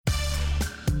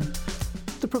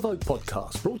Provoke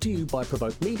podcast, brought to you by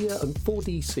Provoke Media and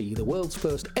 4DC, the world's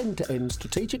first end-to-end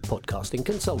strategic podcasting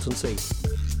consultancy.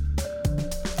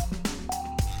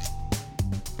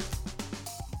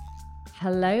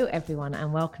 Hello, everyone,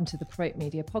 and welcome to the Provoke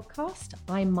Media podcast.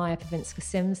 I'm Maja Pawinska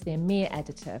Sims, the EMEA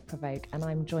editor of Provoke, and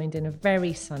I'm joined in a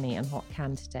very sunny and hot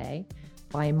Cannes today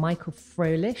by Michael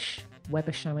Frohlich,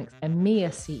 Weber Shandwick's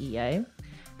EMEA CEO,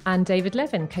 and David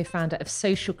Levin, co-founder of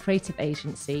social creative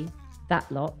agency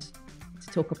That Lot, to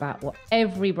talk about what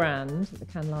every brand at the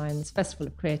Cannes Lions Festival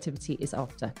of Creativity is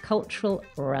after: cultural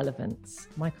relevance.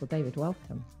 Michael, David,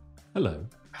 welcome. Hello.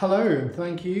 Hello,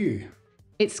 thank you.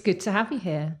 It's good to have you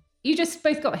here. You just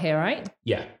both got here, right?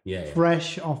 Yeah.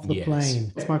 Fresh off the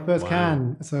plane. It's my first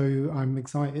Cannes, so I'm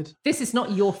excited. This is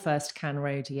not your first Cannes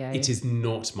rodeo. It is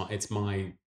not it's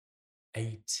my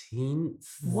 18th.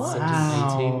 What?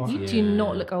 18th. You do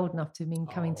not look old enough to have been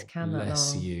coming to Cannes that long.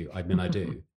 Bless you. I mean, I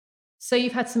do. So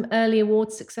you've had some early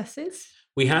award successes?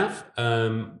 We have,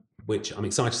 which I'm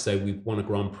excited to say, we've won a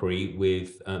Grand Prix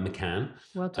with McCann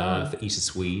Well done. for Easter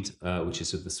Swede, which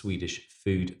is of the Swedish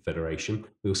Food Federation.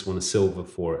 We also won a silver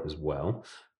for it as well.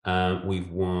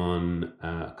 We've won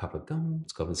a couple of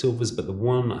golds, a couple of silvers, but the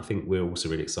one I think we're also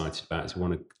really excited about is we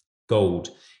won a gold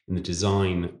in the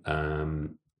design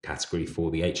category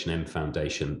for the H&M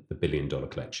Foundation, the $1 Billion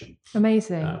Collection.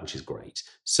 Amazing. Which is great.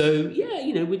 So,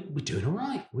 yeah, we're doing all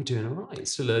right. We're doing all right.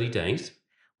 It's still early days.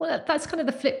 Well, that's kind of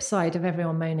the flip side of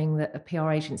everyone moaning that a PR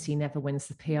agency never wins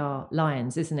the PR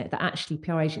Lions, isn't it? That actually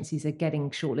PR agencies are getting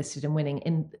shortlisted and winning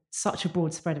in such a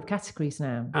broad spread of categories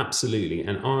now. Absolutely.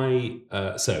 And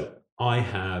I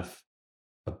have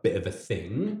a bit of a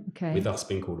thing with us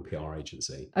being called a PR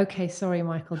agency. Okay, sorry,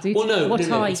 Michael. What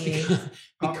are you?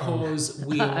 Because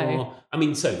we are,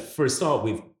 so for a start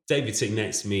with David sitting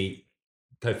next to me,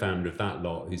 co-founder of That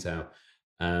Lot, who's our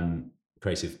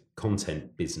creative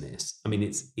content business. I mean,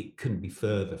 it couldn't be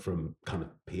further from kind of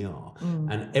PR.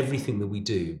 And everything that we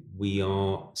do, we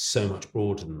are so much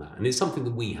broader than that. And it's something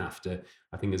that we have to,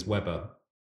 I think as Weber,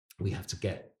 we have to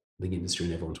get the industry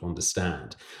and everyone to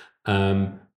understand.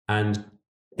 And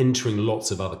entering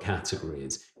lots of other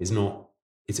categories is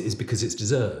because it's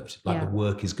deserved. The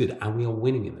work is good and we are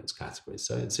winning in those categories.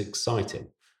 So it's exciting.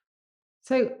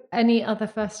 So any other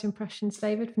first impressions,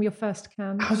 David, from your first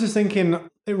Cannes? I was just thinking,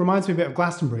 it reminds me a bit of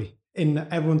Glastonbury.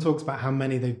 Everyone talks about how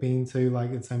many they've been to,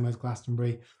 like the same as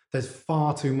Glastonbury. There's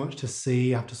far too much to see.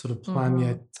 You have to sort of plan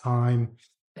your time.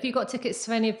 Have you got tickets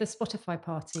to any of the Spotify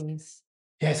parties?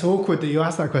 Yeah, it's awkward that you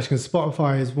asked that question because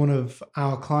Spotify is one of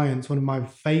our clients, one of my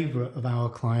favourite of our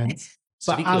clients.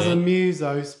 But as a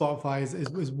muso, Spotify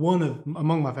is one of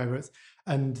among my favourites.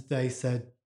 And they said,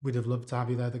 we'd have loved to have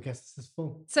you there. The guest is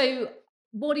full. So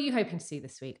what are you hoping to see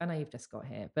this week? I know you've just got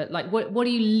here, but what are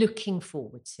you looking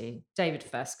forward to? David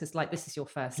first, because this is your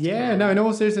first. Yeah, no, in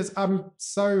all seriousness, I'm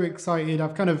so excited.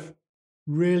 I've kind of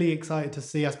really excited to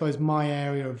see, I suppose, my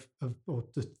area of or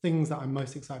the things that I'm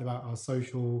most excited about are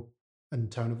social and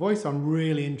tone of voice. So I'm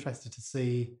really interested to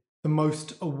see the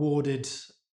most awarded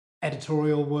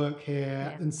editorial work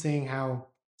here and seeing how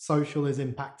social is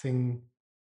impacting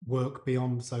work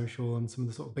beyond social and some of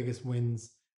the sort of biggest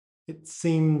wins. It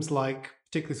seems like,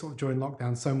 particularly sort of during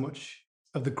lockdown, so much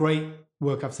of the great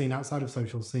work I've seen outside of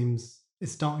social is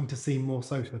starting to seem more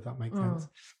social, if that makes sense.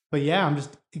 But yeah, I'm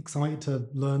just excited to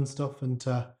learn stuff and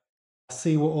to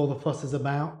see what all the fuss is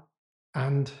about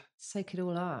and soak it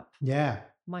all up. Yeah.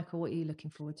 Michael, what are you looking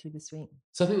forward to this week?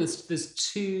 So I think there's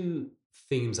two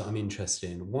themes that I'm interested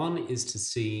in. One is to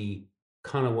see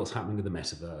kind of what's happening with the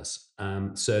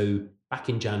metaverse. So back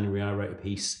in January, I wrote a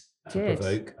piece for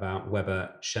Provoke about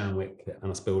Weber Shandwick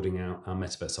and us building out our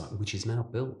metaverse site, which is now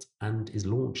built and is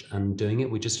launched and doing it.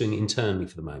 We're just doing it internally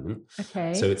for the moment.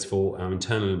 Okay. So it's for our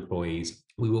internal employees.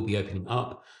 We will be opening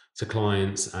up to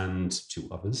clients and to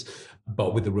others,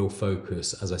 but with a real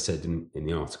focus, as I said in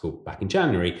the article back in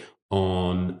January,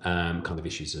 on kind of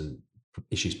issues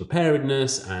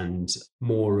preparedness and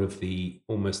more of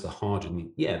almost the hard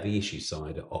and the issue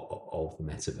side of the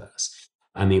metaverse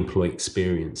and the employee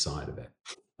experience side of it.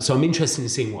 So I'm interested in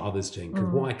seeing what others are doing, because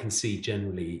what I can see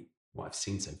generally, what I've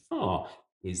seen so far,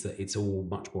 is that it's all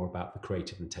much more about the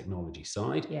creative and technology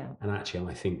side. Yeah. And actually,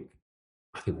 I think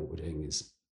what we're doing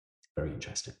is very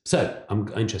interesting. So I'm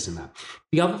interested in that.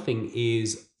 The other thing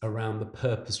is around the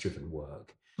purpose-driven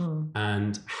work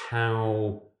and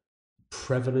how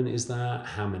prevalent is that?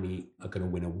 How many are going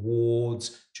to win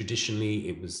awards? Traditionally,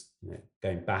 it was,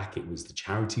 going back, it was the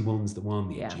charity ones that won,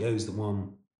 the NGOs that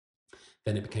won.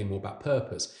 Then it became more about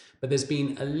purpose. But there's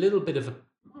been a little bit of I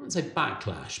wouldn't say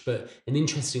backlash, but an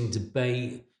interesting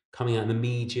debate coming out in the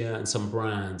media and some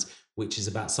brands which is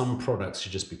about some products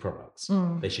should just be products.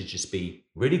 They should just be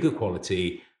really good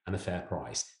quality and a fair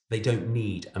price. They don't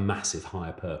need a massive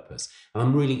higher purpose. And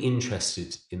I'm really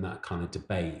interested in that kind of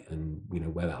debate and,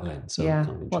 where that lends. So yeah,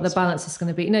 kind of what the balance is going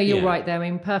to be. No, you're Yeah. right there. I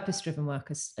mean, purpose-driven work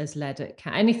has led at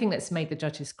anything that's made the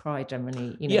judges cry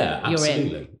generally, yeah, absolutely.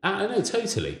 You're in. No,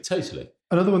 totally.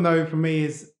 Another one though for me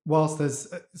is, whilst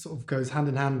there's sort of goes hand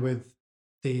in hand with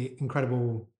the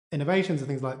incredible innovations and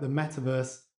things like the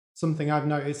metaverse, something I've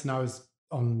noticed, and I was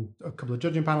on a couple of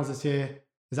judging panels this year,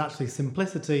 is actually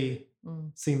simplicity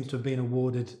seems to have been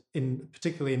awarded,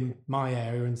 particularly in my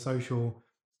area in social,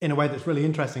 in a way that's really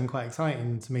interesting, quite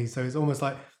exciting to me. So it's almost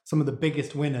like some of the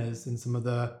biggest winners in some of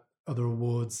the other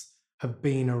awards have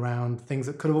been around things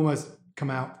that could have almost come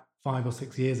out 5 or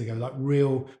 6 years ago, like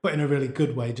real, but in a really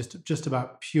good way, just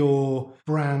about pure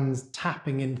brands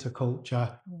tapping into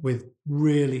culture with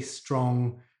really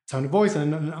strong tone of voice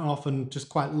and often just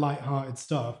quite light-hearted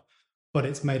stuff, but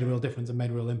it's made a real difference and made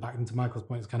a real impact. And to Michael's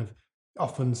point, it's kind of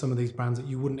often some of these brands that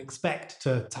you wouldn't expect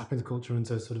to tap into culture and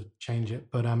to sort of change it.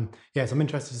 But so I'm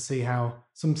interested to see how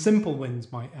some simple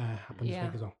wins might happen this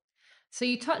week as well. So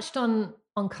you touched on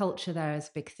culture there as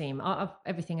a big theme. Of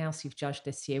everything else you've judged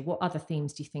this year, what other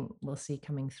themes do you think we'll see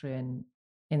coming through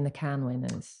in the Cannes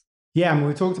winners? Yeah,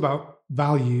 we talked about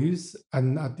values,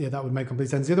 and that would make complete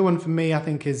sense. The other one for me, I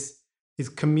think, is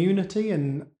community,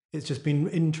 and it's just been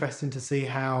interesting to see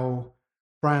how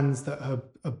brands that are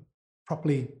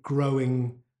properly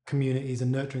growing communities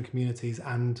and nurturing communities,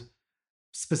 and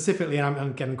specifically, and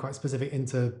I'm getting quite specific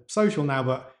into social now,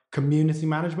 but community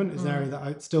management is an area that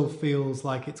it still feels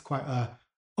like it's quite a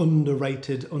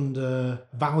underrated,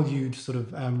 undervalued sort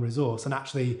of resource. And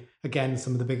actually, again,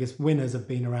 some of the biggest winners have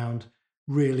been around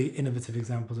really innovative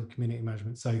examples of community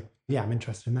management. So yeah, I'm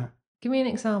interested in that. Give me an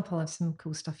example of some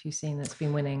cool stuff you've seen that's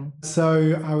been winning.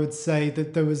 So I would say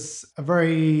that there was a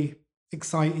very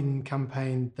exciting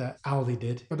campaign that Aldi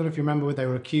did. I don't know if you remember, they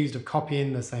were accused of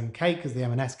copying the same cake as the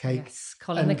M&S cake. Yes,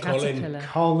 Colin the Caterpillar.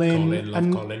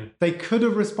 Colin. They could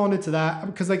have responded to that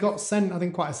because they got sent, I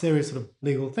think, quite a serious sort of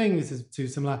legal thing. This is too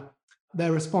similar.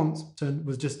 Their response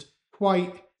was just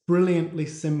quite brilliantly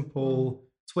simple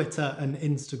Twitter and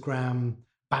Instagram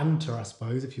banter, I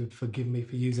suppose, if you would forgive me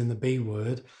for using the B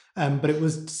word. But it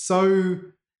was so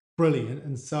brilliant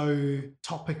and so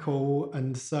topical,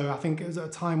 and so I think it was at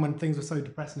a time when things were so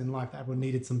depressing in life that everyone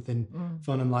needed something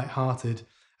fun and lighthearted,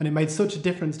 and it made such a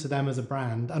difference to them as a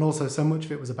brand. And also so much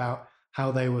of it was about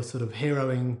how they were sort of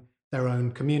heroing their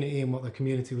own community and what the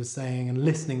community was saying and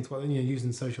listening to what,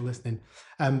 using social listening.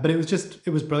 But it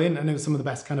was brilliant, and it was some of the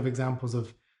best kind of examples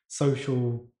of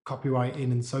social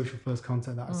copywriting and social first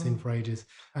content that I've seen for ages,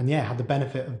 and had the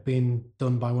benefit of being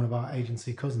done by one of our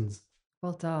agency cousins.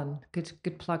 Well done.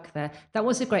 Good plug there. That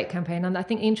was a great campaign. And I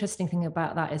think the interesting thing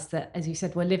about that is that, as you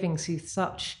said, we're living through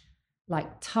such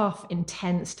tough,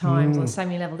 intense times on so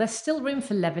many levels. There's still room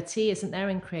for levity, isn't there,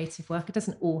 in creative work? It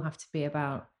doesn't all have to be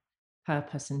about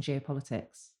purpose and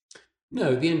geopolitics.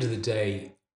 No, at the end of the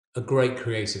day, a great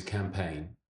creative campaign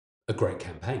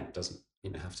doesn't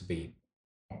have to be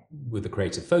with a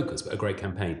creative focus, but a great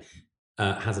campaign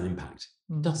has an impact,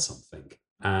 does something.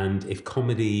 And if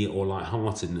comedy or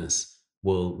lightheartedness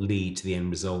will lead to the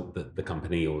end result that the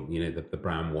company or the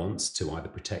brand wants to either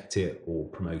protect it or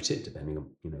promote it, depending on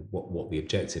what the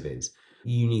objective is,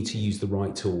 you need to use the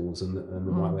right tools and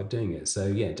the right way of doing it. So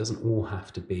it doesn't all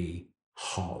have to be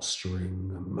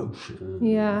heartstring emotion.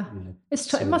 Yeah,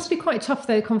 it must be quite tough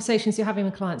though, conversations you're having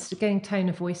with clients, to getting tone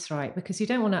of voice right, because you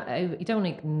don't want to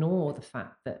ignore the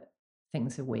fact that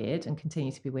things are weird and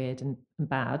continue to be weird and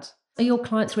bad. Are your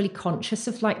clients really conscious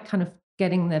of kind of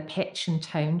getting the pitch and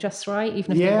tone just right,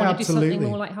 even if they want to do something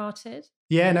more lighthearted?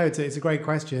 Yeah, no, it's a great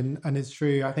question, and it's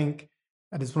true. I think,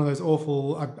 and it's one of those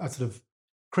awful, I sort of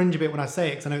cringe a bit when I say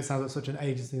it because I know it sounds like such an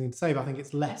agency thing to say, but I think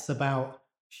it's less about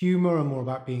humor and more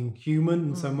about being human.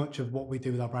 And so much of what we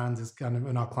do with our brands is kind of,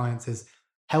 and our clients, is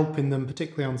helping them,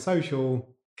 particularly on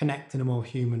social, connect in a more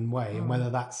human way. And whether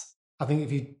that's, I think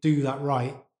if you do that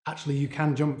right, actually you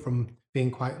can jump from being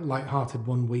quite lighthearted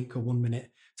 1 week or 1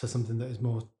 minute to something that is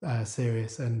more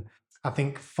serious. And I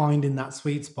think finding that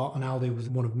sweet spot, and Aldi was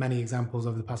one of many examples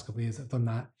over the past couple of years that have done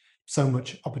that. So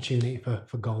much opportunity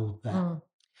for gold there.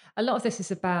 A lot of this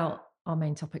is about our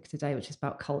main topic today, which is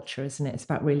about culture, isn't it? It's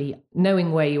about really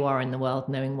knowing where you are in the world,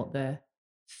 knowing what the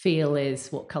feel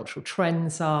is, what cultural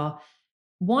trends are.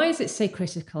 Why is it so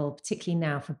critical, particularly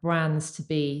now, for brands to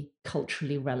be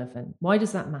culturally relevant? Why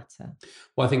does that matter?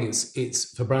 Well, I think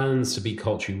it's for brands to be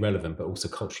culturally relevant, but also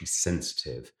culturally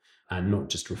sensitive, and not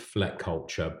just reflect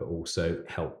culture, but also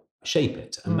help shape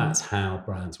it. And that's how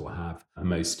brands will have the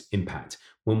most impact.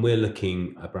 When we're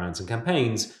looking at brands and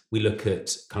campaigns, we look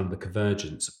at kind of the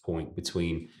convergence point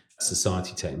between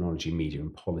society, technology, media,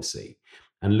 and policy,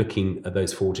 and looking at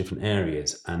those 4 different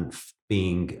areas and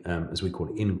being, as we call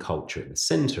it, in culture at the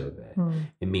center of it.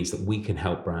 It means that we can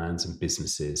help brands and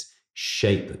businesses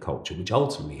shape the culture, which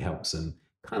ultimately helps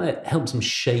them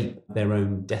shape their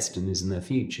own destinies and their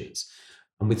futures.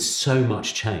 And with so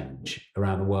much change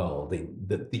around the world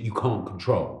that you can't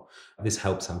control, this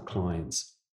helps our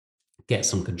clients get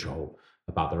some control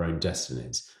about their own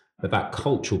destinies. But that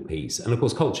cultural piece, and of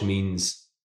course, culture means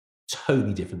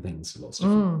totally different things to lots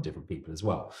of different people as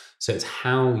well. So it's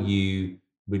how you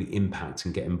really impact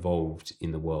and get involved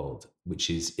in the world, which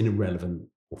is in a relevant,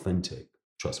 authentic,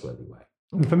 trustworthy way.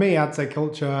 And for me, I'd say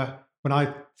culture, when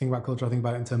I think about culture, I think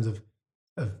about it in terms of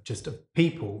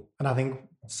people. And I think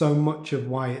so much of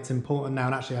why it's important now,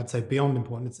 and actually I'd say beyond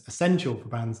important, it's essential for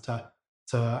brands to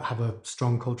have a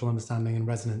strong cultural understanding and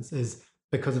resonance, is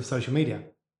because of social media.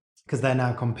 Because they're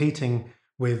now competing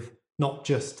with not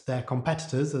just their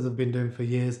competitors, as they've been doing for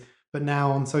years, but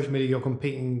now on social media, you're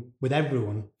competing with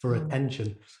everyone for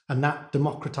attention. And that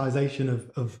democratization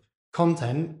of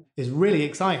content is really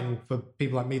exciting for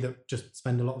people like me that just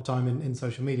spend a lot of time in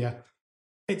social media.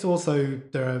 It's also,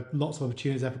 there are lots of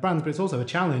opportunities there for brands, but it's also a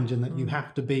challenge in that you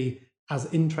have to be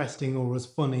as interesting or as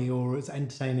funny or as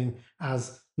entertaining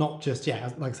as not just,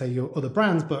 like say your other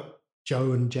brands, but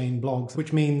Joe and Jane blogs,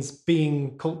 which means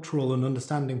being cultural and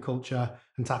understanding culture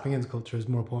and tapping into culture is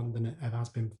more important than it ever has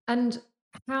been. And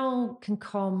how can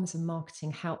comms and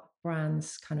marketing help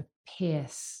brands kind of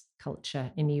pierce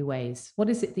culture in new ways? What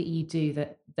is it that you do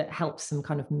that helps them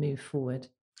kind of move forward?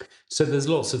 So there's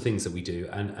lots of things that we do,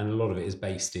 and a lot of it is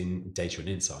based in data and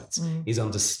insights, is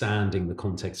understanding the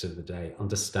context of the day,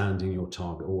 understanding your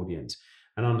target audience,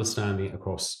 and understanding it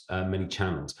across many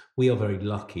channels. We are very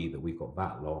lucky that we've got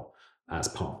that lot as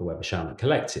part of the Weber Shandwick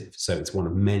Collective. So it's one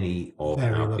of many of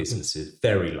our businesses.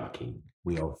 Very lucky.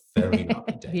 We are very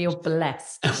lucky. You're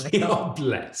blessed. We are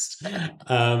blessed.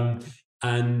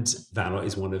 And Valor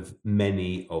is one of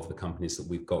many of the companies that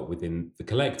we've got within the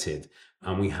collective.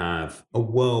 And we have a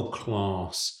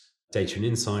world-class data and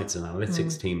insights and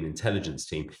analytics team and intelligence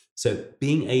team. So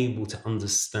being able to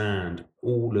understand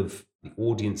all of the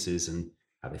audiences and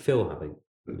how they feel, how they,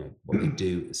 what they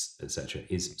do, etc.,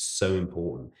 is so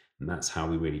important. And that's how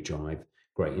we really drive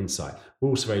great insight. We're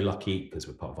also very lucky because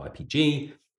we're part of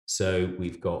IPG. So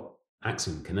we've got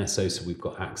Axon and Kinesso, so we've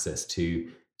got access to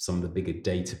some of the bigger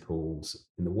data pools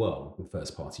in the world with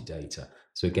first-party data.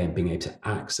 So again, being able to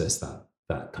access that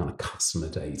kind of customer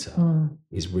data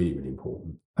is really, really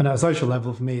important. And at a social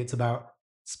level, for me, it's about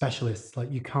specialists.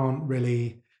 Like you can't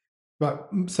really, but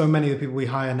so many of the people we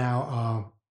hire now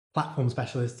are platform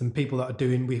specialists and people that are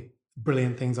doing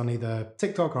brilliant things on either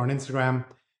TikTok or on Instagram,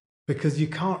 because you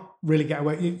can't really get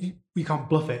away. You can't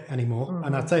bluff it anymore.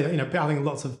 And I'd say that, I think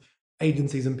lots of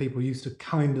agencies and people used to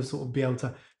kind of sort of be able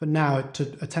to, but now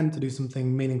to attempt to do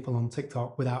something meaningful on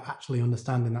TikTok without actually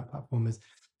understanding that platform is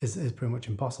pretty much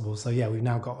impossible. So yeah, we've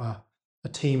now got a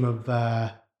team of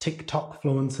TikTok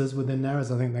fluencers within there,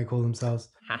 as I think they call themselves.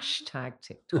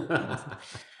 #TikTok.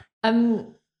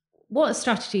 What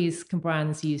strategies can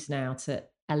brands use now to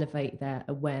elevate their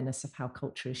awareness of how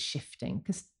culture is shifting?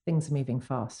 Because things are moving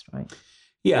fast, right?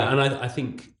 Yeah, and I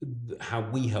think how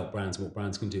we help brands and what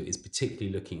brands can do is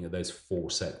particularly looking at those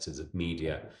 4 sectors of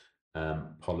media,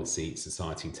 policy,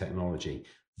 society, and technology.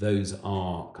 Those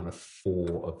are kind of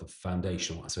 4 of the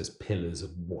foundational, I suppose, pillars of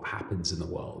what happens in the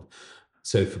world.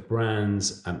 So for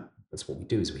brands, that's what we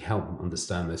do, is we help them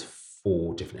understand those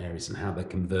 4 different areas and how they're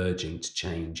converging to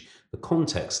change the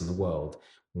context in the world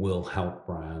will help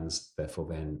brands, therefore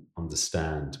then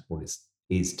understand what it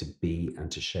is to be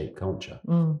and to shape culture,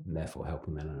 and therefore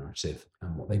helping their narrative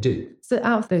and what they do. So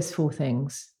out of those 4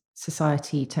 things,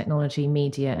 society, technology,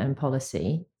 media, and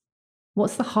policy,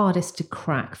 what's the hardest to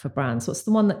crack for brands? What's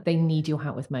the one that they need your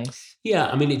help with most? Yeah,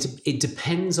 I mean, it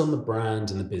depends on the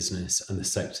brand and the business and the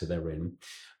sector they're in.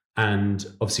 And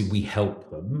obviously we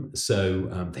help them.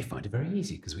 So they find it very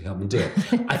easy because we help them do it.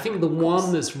 I think the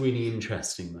one that's really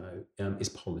interesting, though, is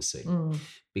policy,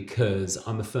 because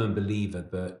I'm a firm believer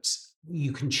that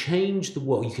you can change the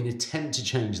world, you can attempt to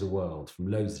change the world from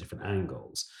loads of different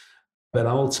angles. But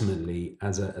ultimately,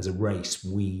 as a race,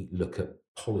 we look at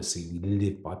policy, we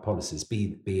live by policies,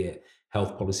 be it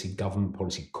health policy, government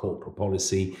policy, corporate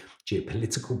policy,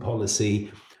 geopolitical policy,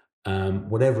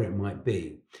 whatever it might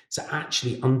be. So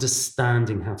actually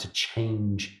understanding how to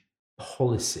change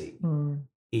policy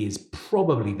is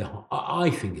probably I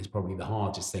think it's probably the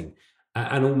hardest thing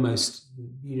and almost,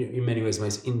 in many ways, the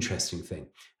most interesting thing.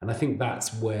 And I think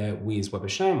that's where we as Weber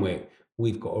Shandwick,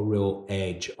 we've got a real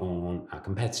edge on our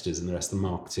competitors and the rest of the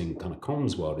marketing kind of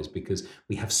comms world, is because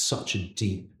we have such a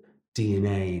deep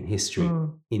DNA and history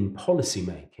in policy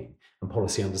making and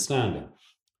policy understanding.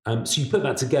 So you put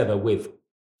that together with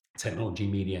technology,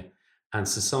 media, and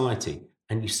society,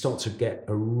 and you start to get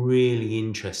a really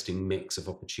interesting mix of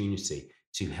opportunity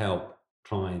to help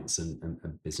clients and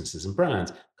businesses and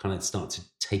brands kind of start to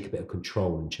take a bit of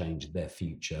control and change their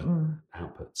future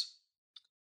outputs.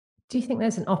 Do you think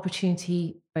there's an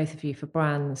opportunity, both of you, for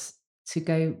brands to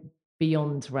go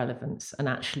beyond relevance and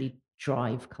actually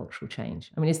drive cultural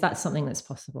change? I mean, is that something that's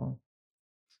possible?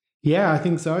 Yeah, I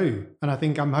think so. And I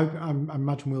think I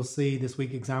imagine we'll see this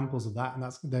week examples of that.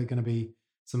 And they're going to be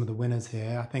some of the winners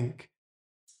here. I think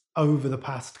over the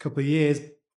past couple of years,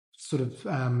 sort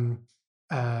of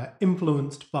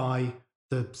influenced by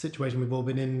the situation we've all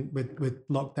been in with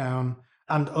lockdown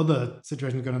and other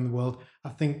situations going on in the world, I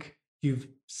think you've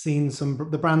seen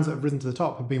the brands that have risen to the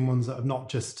top have been ones that have not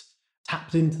just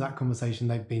tapped into that conversation.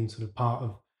 They've been sort of part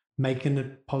of making a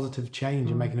positive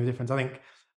change and making a difference. I think,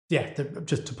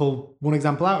 just to pull one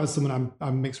example out, as someone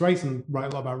I'm mixed race and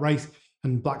write a lot about race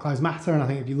and Black Lives Matter. And I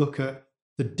think if you look at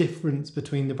the difference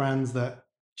between the brands that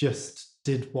just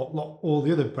did what all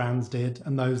the other brands did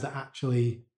and those that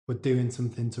actually were doing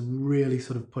something to really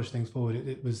sort of push things forward,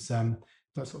 it was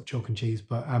that sort of chalk and cheese,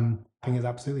 but I think it's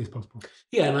absolutely as possible.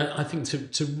 Yeah, and I think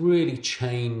to really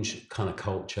change kind of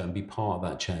culture and be part of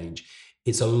that change,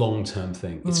 it's a long-term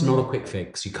thing. It's not a quick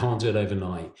fix. You can't do it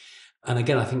overnight. And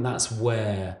again, I think that's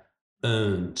where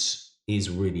earned is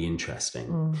really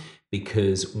interesting,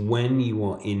 because when you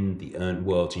are in the earned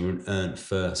world and you're an earned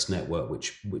first network,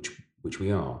 which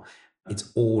we are,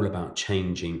 it's all about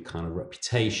changing kind of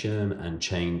reputation and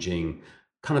changing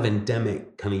kind of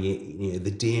endemic, kind of,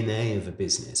 the DNA of a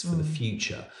business for the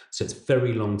future. So it's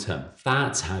very long term.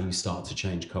 That's how you start to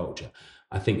change culture.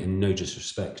 I think, and no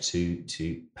disrespect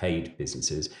to paid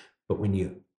businesses, but when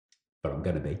you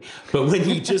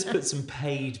just put some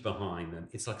paid behind them,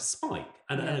 it's like a spike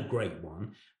and a great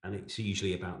one. And it's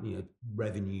usually about,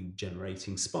 revenue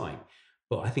generating spike.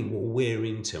 But I think what we're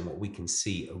into and what we can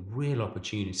see a real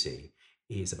opportunity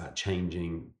is about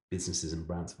changing businesses and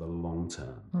brands for the long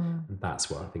term. And that's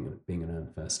where I think being an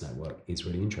earned first network is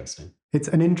really interesting. It's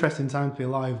an interesting time to be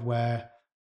alive, where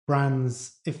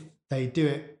brands, if they do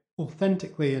it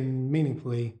authentically and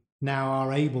meaningfully, now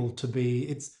are able to be,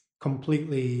 it's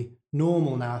completely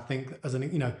normal now, I think, as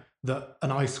that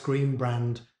an ice cream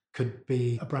brand could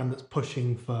be a brand that's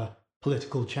pushing for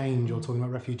political change or talking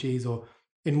about refugees, or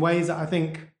in ways that I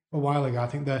think a while ago, I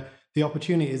think the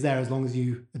opportunity is there as long as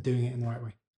you are doing it in the right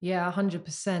way. Yeah,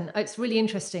 100%. It's really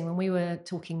interesting when we were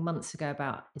talking months ago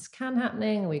about, is Cannes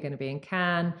happening? Are we going to be in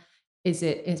Cannes? Is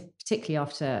particularly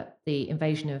after the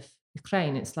invasion of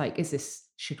Ukraine, it's like,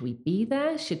 should we be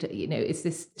there? Is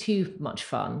this too much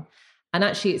fun? And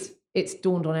actually it's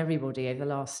dawned on everybody over the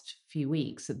last few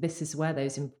weeks that this is where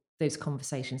those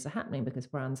conversations are happening, because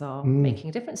brands are making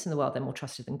a difference in the world. They're more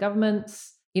trusted than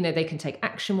governments. They can take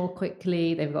action more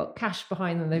quickly. They've got cash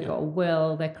behind them. They've got a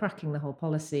will. They're cracking the whole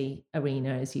policy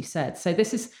arena, as you said. So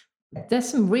there's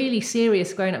some really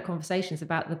serious grown-up conversations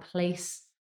about the place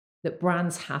that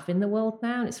brands have in the world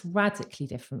now. And it's radically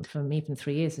different from even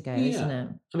 3 years ago, isn't it?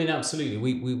 I mean, absolutely.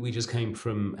 We just came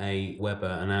from a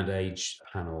Weber and Ad Age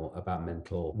panel about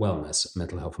mental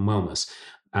health and wellness,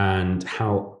 and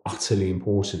how utterly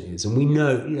important it is. And we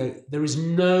know, there is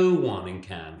no one in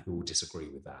Cannes who will disagree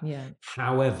with that. Yeah.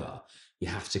 However, you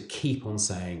have to keep on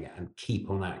saying it and keep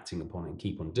on acting upon it and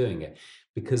keep on doing it,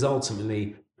 because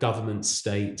ultimately government,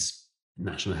 states,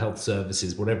 national health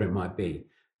services, whatever it might be,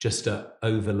 just are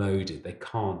overloaded. They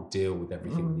can't deal with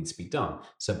everything that needs to be done.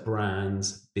 So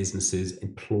brands, businesses,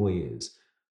 employers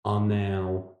are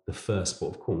now the first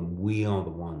port of call. We are the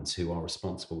ones who are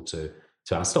responsible to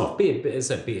our staff, be it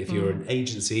if you're an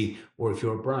agency or if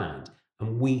you're a brand.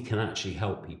 And we can actually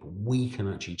help people. We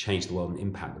can actually change the world and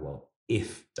impact the world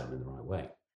if done in the right way.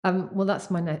 Well,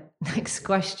 that's my next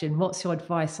question. What's your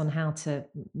advice on how to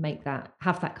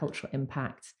have that cultural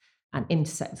impact and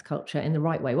intersect culture in the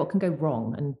right way? What can go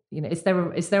wrong? And is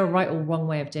there a right or wrong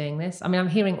way of doing this? I mean, I'm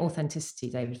hearing authenticity,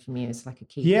 David, from you is like a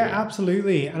key. Yeah,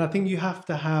 absolutely. And I think you have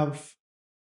to have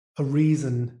a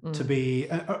reason to be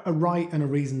a right and a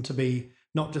reason to be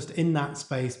not just in that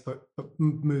space, but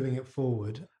moving it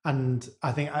forward. And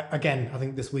I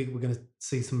think this week we're going to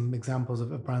see some examples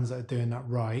of brands that are doing that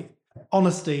right.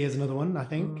 Honesty is another one, I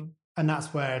think. And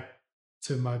that's where,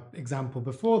 to my example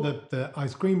before, the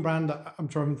ice cream brand I'm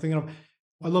thinking of,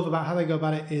 what I love about how they go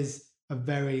about it is a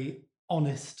very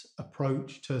honest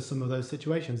approach to some of those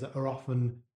situations that are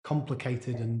often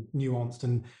complicated and nuanced,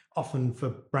 and often for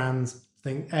brands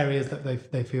areas that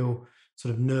they feel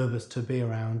sort of nervous to be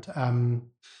around.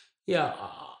 Yeah,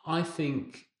 I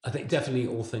think definitely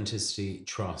authenticity,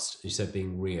 trust, as you said,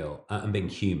 being real and being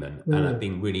human and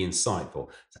being really insightful.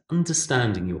 So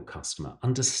understanding your customer,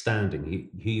 understanding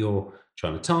who you're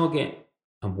trying to target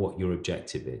and what your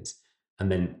objective is,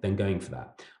 and then going for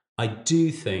that. I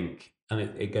do think, and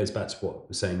it goes back to what we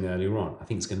were saying earlier on, I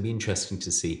think it's going to be interesting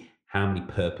to see how many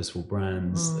purposeful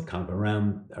brands are kind of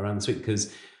around this week,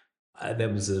 because there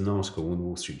was an article in the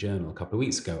Wall Street Journal a couple of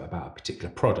weeks ago about a particular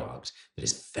product that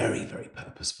is very, very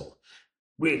purposeful,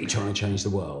 really trying to change the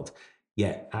world.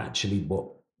 Yet actually what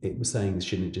it was saying is,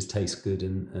 shouldn't it just taste good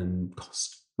and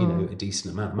cost, a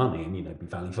decent amount of money and, be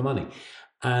value for money?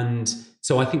 And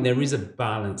so I think there is a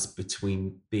balance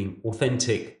between being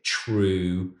authentic,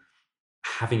 true,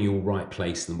 having your right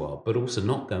place in the world, but also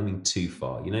not going too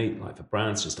far, like for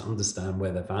brands, just to understand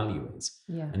where their value is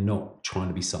and not trying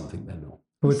to be something they're not.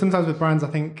 But sometimes with brands, I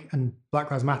think, and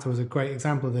Black Lives Matter was a great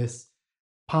example of this,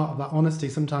 part of that honesty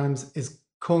sometimes is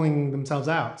calling themselves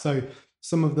out. So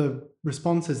some of the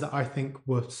responses that I think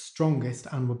were strongest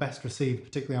and were best received,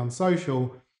 particularly on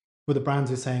social, were the brands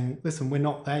who are saying, listen, we're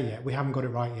not there yet. We haven't got it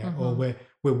right yet, or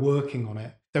we're working on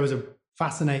it. There was a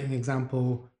fascinating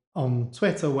example on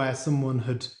Twitter where someone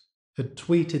had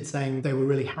tweeted saying they were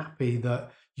really happy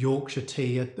that Yorkshire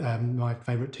tea, my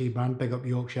favourite tea brand, big up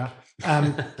Yorkshire.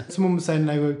 Someone was saying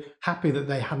they were happy that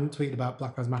they hadn't tweeted about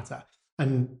Black Lives Matter.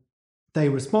 And they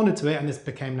responded to it, and this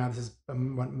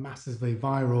went massively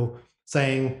viral,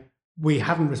 saying, we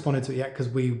haven't responded to it yet because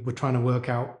we were trying to work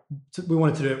out, we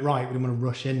wanted to do it right, we didn't want to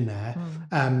rush in there.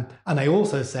 And they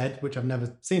also said, which I've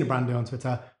never seen a brand do on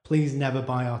Twitter, please never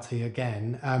buy our tea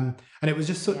again. And it was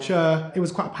just it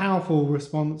was quite a powerful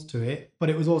response to it, but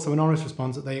it was also an honest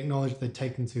response that they acknowledged they'd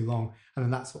taken too long. And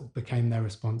then that sort of became their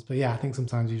response. But yeah, I think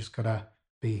sometimes you just got to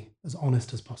be as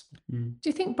honest as possible. Do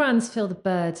you think brands feel the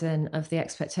burden of the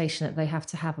expectation that they have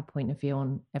to have a point of view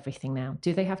on everything now?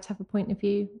 Do they have to have a point of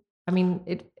view?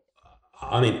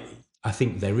 I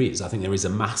think there is. I think there is a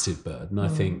massive burden. I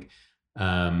think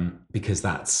because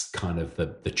that's kind of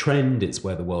the trend. It's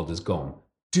where the world has gone.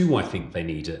 Do I think they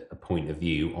need a point of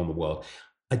view on the world?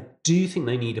 I do think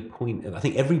they need I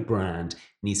think every brand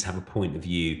needs to have a point of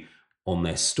view on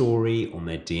their story, on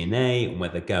their DNA, on where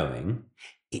they're going.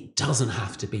 It doesn't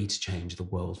have to be to change the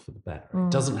world for the better.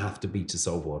 It doesn't have to be to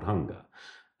solve world hunger.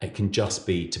 It can just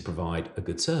be to provide a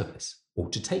good service or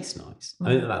to taste nice. I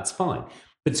think that's fine.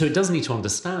 But so it does need to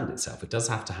understand itself. It does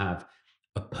have to have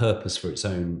a purpose for its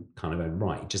own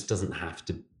right. It just doesn't have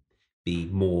to be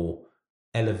more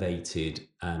elevated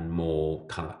and more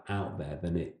kind of out there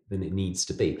than it needs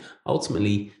to be.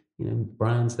 Ultimately,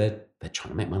 brands, they're trying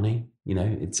to make money.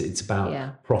 It's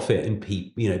about profit and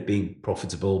being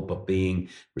profitable, but being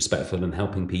respectful and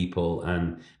helping people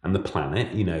and the planet.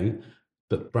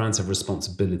 But brands have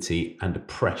responsibility and a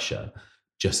pressure.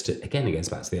 Just to, again, it goes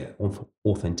back to the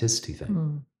authenticity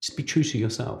thing. Just be true to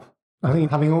yourself. I think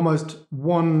having almost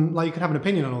one, like you could have an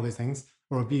opinion on all these things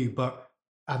or a view, but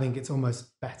I think it's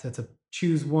almost better to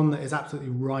choose one that is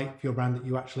absolutely right for your brand, that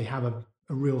you actually have a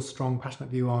real strong, passionate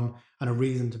view on and a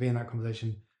reason to be in that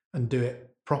conversation, and do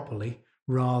it properly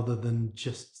rather than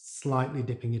just slightly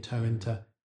dipping your toe into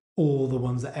all the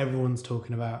ones that everyone's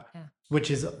talking about. Yeah. Which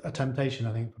is a temptation,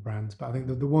 I think, for brands. But I think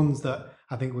the ones that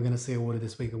I think we're going to see awarded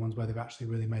this week are ones where they've actually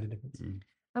really made a difference.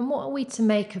 And what are we to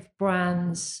make of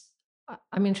brands?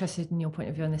 I'm interested in your point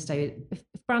of view on this, David. If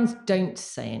brands don't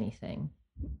say anything,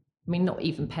 not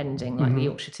even pending, like the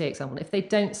Yorkshire tea example, if they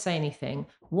don't say anything,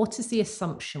 what is the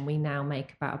assumption we now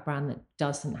make about a brand that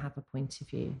doesn't have a point of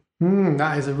view?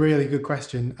 That is a really good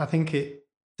question. I think it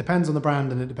depends on the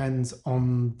brand and it depends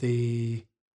on the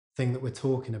thing that we're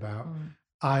talking about.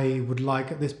 I would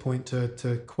like at this point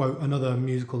to quote another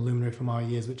musical luminary from our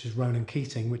years, which is Ronan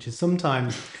Keating, which is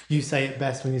sometimes you say it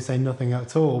best when you say nothing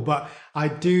at all. But I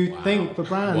do think for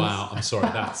brands... Wow, I'm sorry,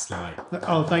 that's like...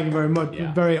 Oh, thank you very much.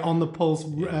 Yeah. Very on the pulse,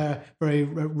 very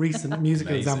recent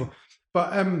musical example.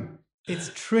 But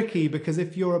it's tricky because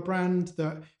if you're a brand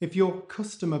if your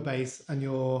customer base and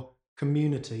your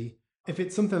community, if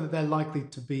it's something that they're likely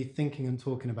to be thinking and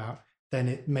talking about, then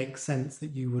it makes sense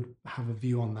that you would have a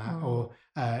view on that, or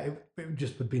it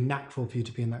just would be natural for you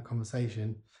to be in that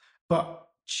conversation. But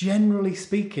generally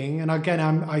speaking, and again,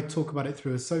 I talk about it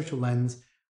through a social lens,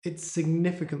 it's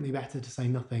significantly better to say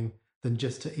nothing than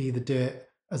just to either do it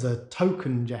as a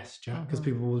token gesture, because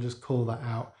people will just call that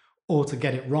out, or to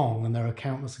get it wrong. And there are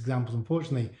countless examples,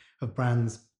 unfortunately, of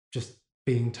brands just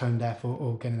being tone deaf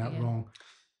or getting that wrong.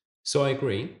 So I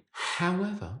agree.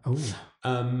 However,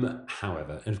 and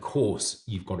of course,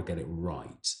 you've got to get it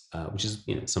right, which is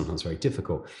sometimes very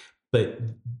difficult. But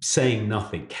saying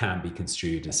nothing can be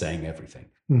construed as saying everything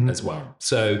as well. Yeah.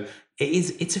 So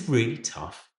it's a really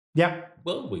tough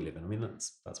world we live in. I mean,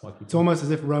 that's why people... It's almost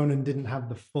as if Ronan didn't have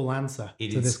the full answer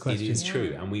to this question. It is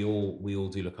true, and we all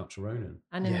do look up to Ronan.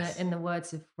 And in the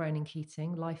words of Ronan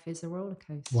Keating, life is a roller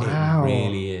coaster. Wow, it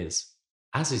really is.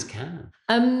 As is Can.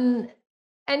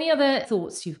 Any other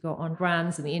thoughts you've got on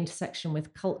brands and the intersection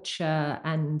with culture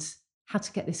and how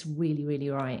to get this really, really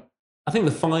right? I think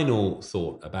the final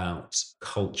thought about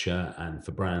culture and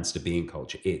for brands to be in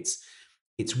culture, it's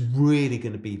really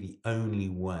going to be the only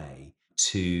way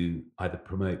to either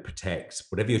promote, protect,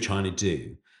 whatever you're trying to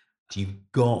do.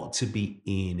 You've got to be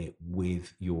in it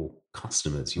with your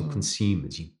customers, your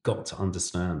consumers. You've got to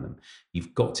understand them.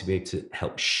 You've got to be able to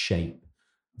help shape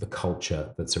the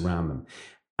culture that's around them.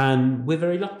 And we're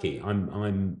very lucky.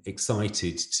 I'm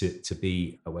excited to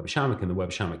be a Weber Shandwick and the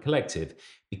Weber Shandwick Collective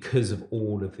because of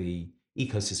all of the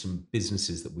ecosystem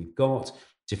businesses that we've got,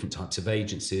 different types of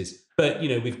agencies. But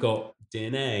we've got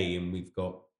DNA and we've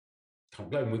got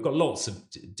lots of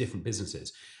different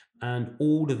businesses, and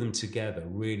all of them together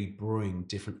really bring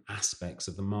different aspects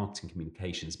of the marketing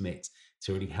communications mix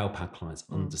to really help our clients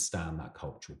understand that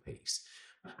cultural piece.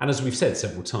 And as we've said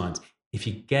several times, if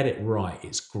you get it right,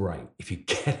 it's great. If you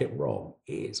get it wrong,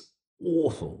 it's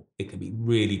awful. It can be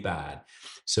really bad.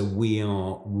 So we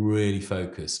are really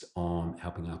focused on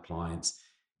helping our clients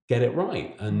get it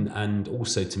right and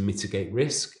also to mitigate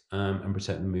risk and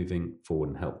protect them moving forward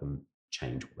and help them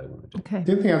change what they want to do. Okay.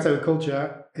 The other thing I'd say with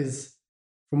culture is,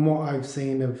 from what I've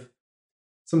seen of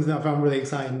something that I found really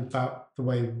exciting about the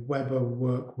way Weber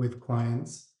work with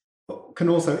clients, can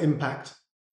also impact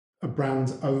a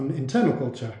brand's own internal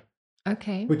culture.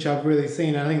 Okay. Which I've really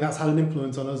seen. And I think that's had an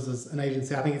influence on us as an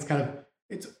agency. I think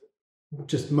it's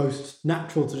just most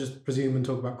natural to just presume and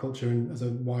talk about culture as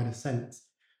a wider sense.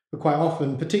 But quite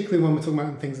often, particularly when we're talking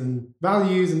about things and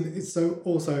values, and it's so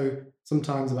also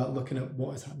sometimes about looking at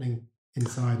what is happening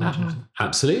inside.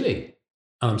 Absolutely.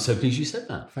 I'm so pleased you said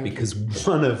that. Thank because you.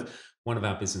 one of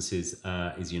our businesses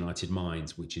is United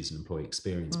Minds, which is an employee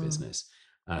experience business.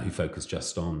 Who focus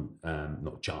just on,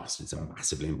 not just, it's a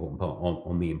massively important part,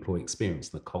 on the employee experience,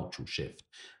 the cultural shift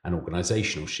and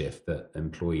organizational shift that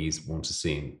employees want to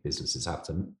see and businesses have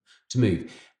to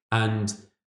move. And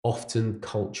often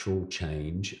cultural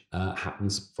change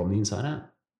happens from the inside out.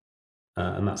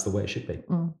 And that's the way it should be.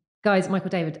 Guys, Michael,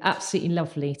 David, absolutely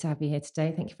lovely to have you here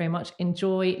today. Thank you very much.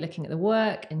 Enjoy looking at the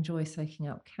work, enjoy soaking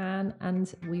up Can,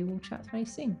 and we will chat very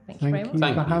soon. Thank you very much.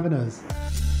 Thank you for having us.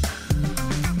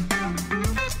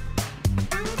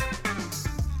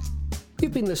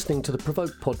 You've been listening to the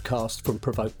Provoke podcast from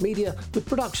Provoke Media with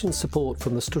production support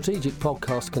from the strategic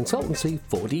podcast consultancy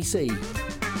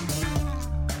 4DC.